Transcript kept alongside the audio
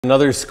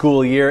Another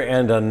school year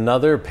and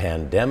another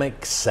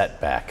pandemic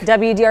setback.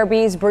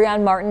 WDRB's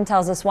Breon Martin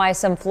tells us why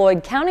some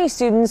Floyd County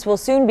students will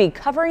soon be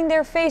covering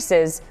their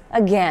faces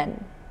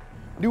again.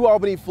 New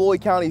Albany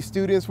Floyd County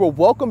students were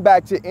welcomed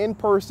back to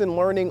in-person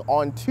learning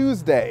on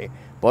Tuesday,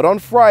 but on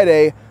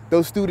Friday,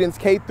 those students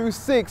K through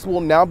 6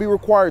 will now be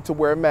required to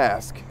wear a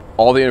mask.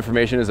 All the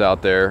information is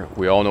out there.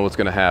 We all know what's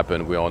going to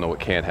happen. We all know what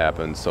can't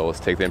happen. So let's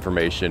take the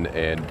information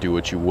and do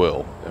what you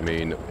will. I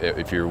mean,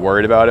 if you're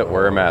worried about it,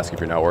 wear a mask. If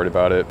you're not worried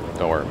about it,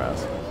 don't wear a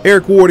mask.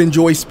 Eric Ward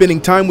enjoys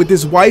spending time with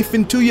his wife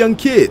and 2 young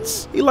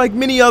kids. He, like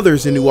many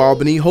others in New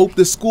Albany, hoped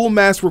the school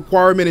mask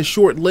requirement is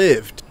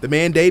short-lived. The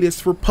mandate is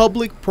for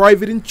public,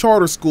 private, and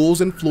charter schools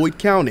in Floyd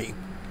County.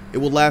 It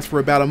will last for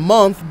about a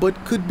month,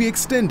 but could be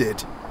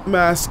extended.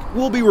 Masks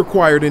will be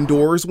required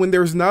indoors when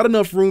there's not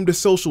enough room to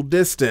social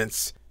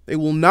distance. They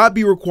will not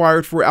be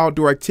required for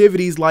outdoor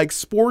activities like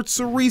sports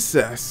or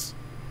recess.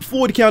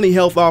 Floyd County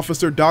Health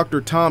Officer Dr.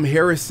 Tom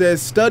Harris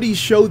says studies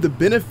show the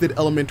benefit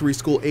elementary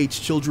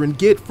school-age children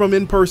get from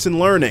in-person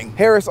learning.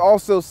 Harris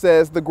also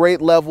says the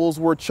grade levels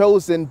were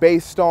chosen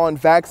based on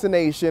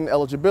vaccination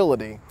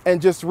eligibility.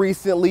 And just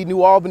recently,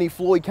 New Albany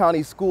Floyd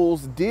County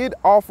schools did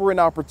offer an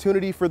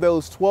opportunity for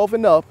those 12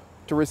 and up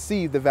to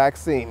receive the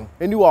vaccine.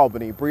 In New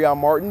Albany, Breon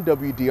Martin,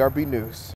 WDRB News.